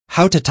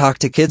How to talk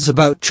to kids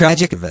about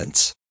tragic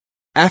events.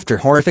 After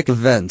horrific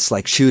events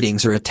like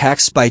shootings or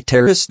attacks by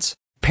terrorists,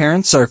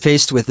 parents are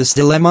faced with this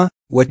dilemma: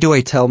 what do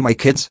I tell my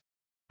kids?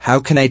 How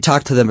can I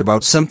talk to them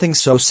about something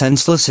so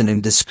senseless and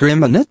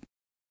indiscriminate?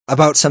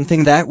 About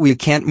something that we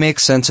can't make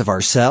sense of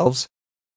ourselves?